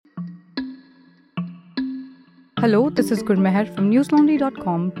Hello, this is Gurmeher from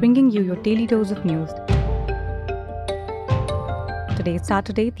newslaundry.com bringing you your daily dose of news. Today is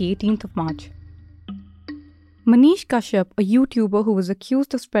Saturday, the 18th of March. Manish Kashyap, a YouTuber who was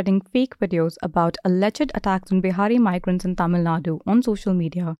accused of spreading fake videos about alleged attacks on Bihari migrants in Tamil Nadu on social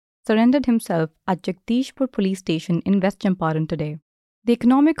media, surrendered himself at Jagdishpur police station in West Champaran today. The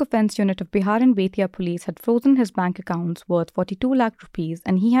Economic Offence Unit of Bihar and Bettiah police had frozen his bank accounts worth 42 lakh rupees,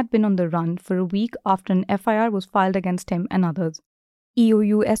 and he had been on the run for a week after an FIR was filed against him and others.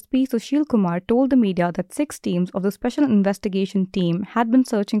 EOU SP Sushil Kumar told the media that 6 teams of the Special Investigation Team had been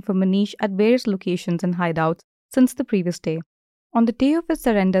searching for Manish at various locations and hideouts since the previous day. On the day of his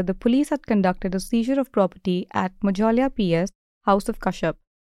surrender, the police had conducted a seizure of property at Mojalia PS, house of Kashyap.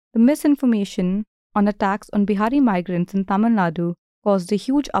 The misinformation on attacks on Bihari migrants in Tamil Nadu caused a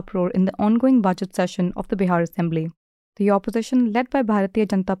huge uproar in the ongoing budget session of the Bihar Assembly. The opposition, led by Bharatiya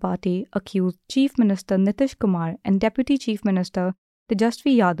Janata Party, accused Chief Minister Nitish Kumar and Deputy Chief Minister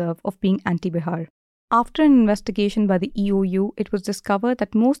Tejasvi Yadav of being anti-Bihar. After an investigation by the EOU, it was discovered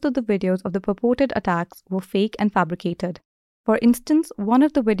that most of the videos of the purported attacks were fake and fabricated. For instance, one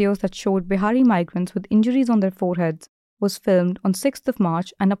of the videos that showed Bihari migrants with injuries on their foreheads was filmed on 6th of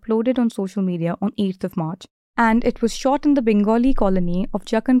March and uploaded on social media on 8th of March. And it was shot in the Bengali colony of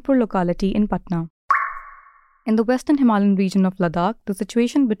Jakanpur locality in Patna. In the western Himalayan region of Ladakh, the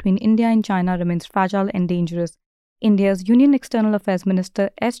situation between India and China remains fragile and dangerous, India's Union External Affairs Minister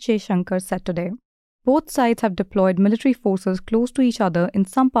S. Jaishankar said today. Both sides have deployed military forces close to each other in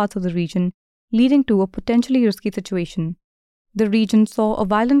some parts of the region, leading to a potentially risky situation. The region saw a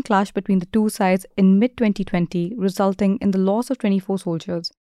violent clash between the two sides in mid-2020, resulting in the loss of 24 soldiers.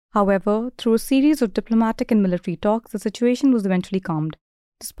 However, through a series of diplomatic and military talks, the situation was eventually calmed.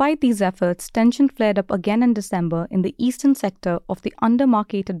 Despite these efforts, tension flared up again in December in the eastern sector of the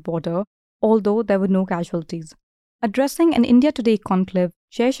under-marketed border, although there were no casualties. Addressing an India Today conclave,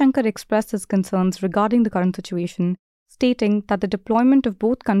 Jaishankar expressed his concerns regarding the current situation, stating that the deployment of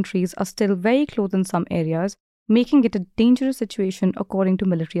both countries are still very close in some areas, making it a dangerous situation according to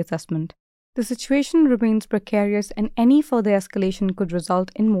military assessment. The situation remains precarious and any further escalation could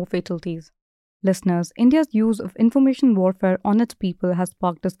result in more fatalities. Listeners, India's use of information warfare on its people has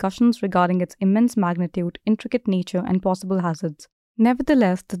sparked discussions regarding its immense magnitude, intricate nature, and possible hazards.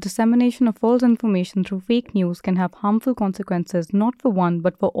 Nevertheless, the dissemination of false information through fake news can have harmful consequences not for one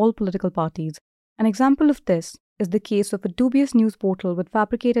but for all political parties. An example of this is the case of a dubious news portal with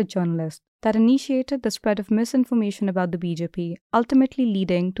fabricated journalists that initiated the spread of misinformation about the BJP, ultimately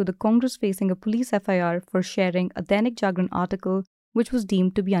leading to the Congress facing a police FIR for sharing a Dainik Jagran article which was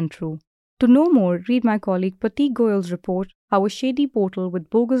deemed to be untrue. To know more, read my colleague Pratik Goyal's report, How a Shady Portal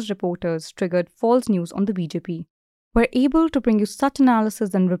with Bogus Reporters Triggered False News on the BJP. We're able to bring you such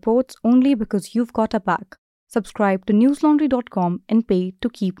analysis and reports only because you've got our back. Subscribe to newslaundry.com and pay to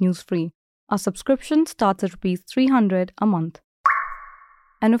keep news free. Our subscription starts at Rs 300 a month.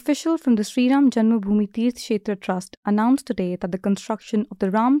 An official from the Sri Ram Janmabhoomi Tirth Kshetra Trust announced today that the construction of the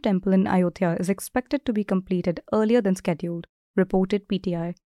Ram Temple in Ayodhya is expected to be completed earlier than scheduled, reported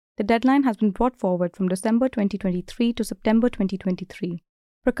PTI. The deadline has been brought forward from December 2023 to September 2023.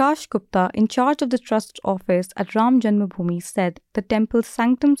 Prakash Gupta, in charge of the Trust's office at Ram Janmabhoomi, said the temple's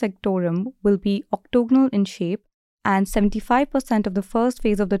sanctum sanctorum will be octagonal in shape and 75% of the first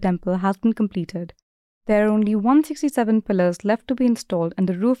phase of the temple has been completed. There are only 167 pillars left to be installed and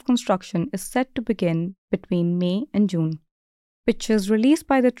the roof construction is set to begin between May and June. Pictures released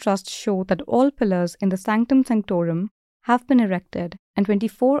by the Trust show that all pillars in the sanctum sanctorum have been erected and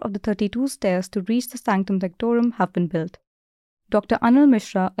 24 of the 32 stairs to reach the sanctum sanctorum have been built. Dr. Anil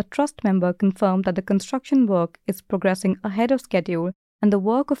Mishra, a Trust member, confirmed that the construction work is progressing ahead of schedule and the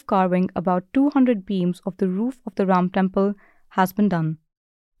work of carving about 200 beams of the roof of the Ram Temple has been done.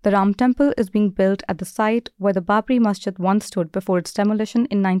 The Ram Temple is being built at the site where the Babri Masjid once stood before its demolition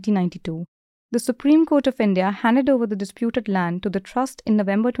in 1992. The Supreme Court of India handed over the disputed land to the Trust in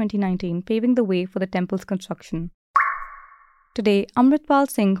November 2019, paving the way for the temple's construction. Today,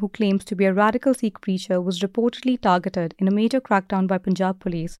 Amritpal Singh, who claims to be a radical Sikh preacher, was reportedly targeted in a major crackdown by Punjab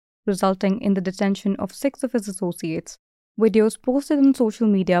police, resulting in the detention of 6 of his associates. Videos posted on social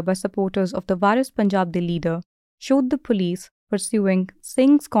media by supporters of the Varis Punjab Day leader showed the police pursuing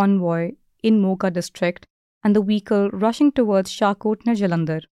Singh's convoy in Moga district and the vehicle rushing towards Shahkot near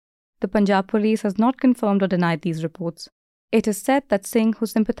Jalandhar. The Punjab police has not confirmed or denied these reports. It is said that Singh, who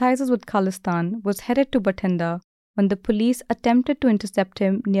sympathizes with Khalistan, was headed to Bathinda when the police attempted to intercept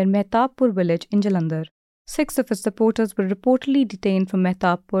him near Mehtabpur village in Jalandhar. 6 of his supporters were reportedly detained from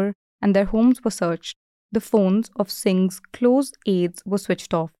Mehtabpur and their homes were searched. The phones of Singh's close aides were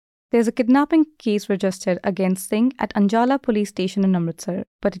switched off. There's a kidnapping case registered against Singh at Anjala police station in Amritsar,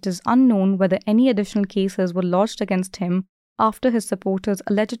 but it is unknown whether any additional cases were lodged against him after his supporters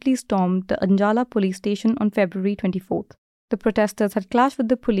allegedly stormed the Anjala police station on February 24th. The protesters had clashed with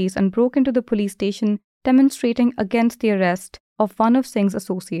the police and broke into the police station, demonstrating against the arrest of one of Singh's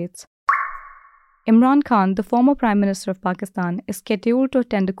associates. Imran Khan, the former Prime Minister of Pakistan, is scheduled to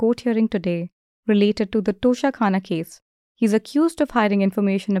attend a court hearing today related to the Tosha Khana case. He is accused of hiding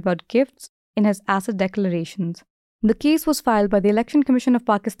information about gifts in his asset declarations. The case was filed by the Election Commission of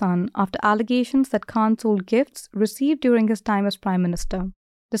Pakistan after allegations that Khan sold gifts received during his time as Prime Minister.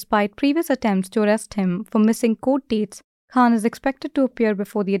 Despite previous attempts to arrest him for missing court dates, Khan is expected to appear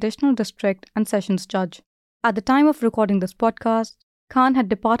before the additional district and sessions judge. At the time of recording this podcast, Khan had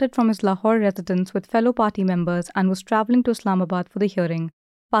departed from his Lahore residence with fellow party members and was travelling to Islamabad for the hearing.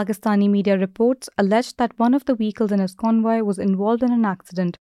 Pakistani media reports alleged that one of the vehicles in his convoy was involved in an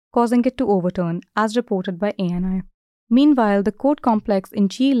accident, causing it to overturn, as reported by ANI. Meanwhile, the court complex in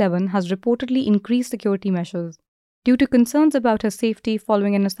G11 has reportedly increased security measures. Due to concerns about his safety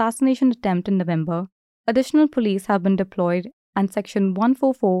following an assassination attempt in November, additional police have been deployed and Section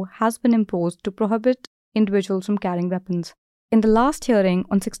 144 has been imposed to prohibit individuals from carrying weapons. In the last hearing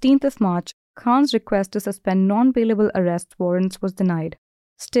on 16th of March, Khan's request to suspend non-bailable arrest warrants was denied.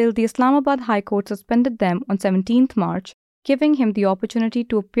 Still, the Islamabad High Court suspended them on 17th March, giving him the opportunity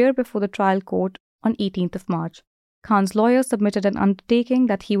to appear before the trial court on 18th of March. Khan's lawyer submitted an undertaking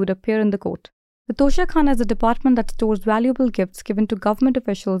that he would appear in the court. The Tosha Khana is a department that stores valuable gifts given to government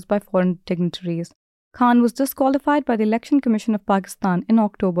officials by foreign dignitaries. Khan was disqualified by the Election Commission of Pakistan in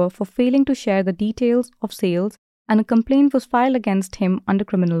October for failing to share the details of sales, and a complaint was filed against him under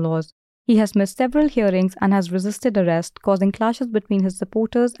criminal laws. He has missed several hearings and has resisted arrest, causing clashes between his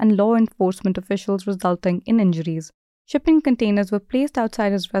supporters and law enforcement officials resulting in injuries. Shipping containers were placed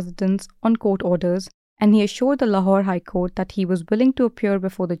outside his residence on court orders, and he assured the Lahore High Court that he was willing to appear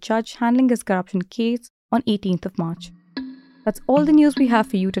before the judge handling his corruption case on 18th of March. That's all the news we have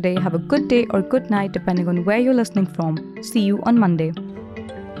for you today. Have a good day or good night depending on where you're listening from. See you on Monday.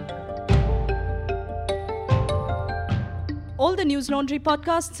 All the News Laundry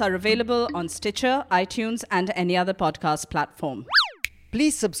podcasts are available on Stitcher, iTunes, and any other podcast platform.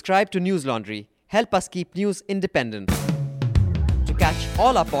 Please subscribe to News Laundry. Help us keep news independent. To catch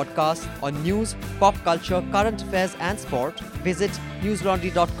all our podcasts on news, pop culture, current affairs, and sport, visit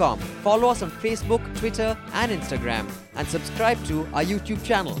newslaundry.com. Follow us on Facebook, Twitter, and Instagram, and subscribe to our YouTube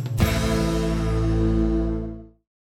channel.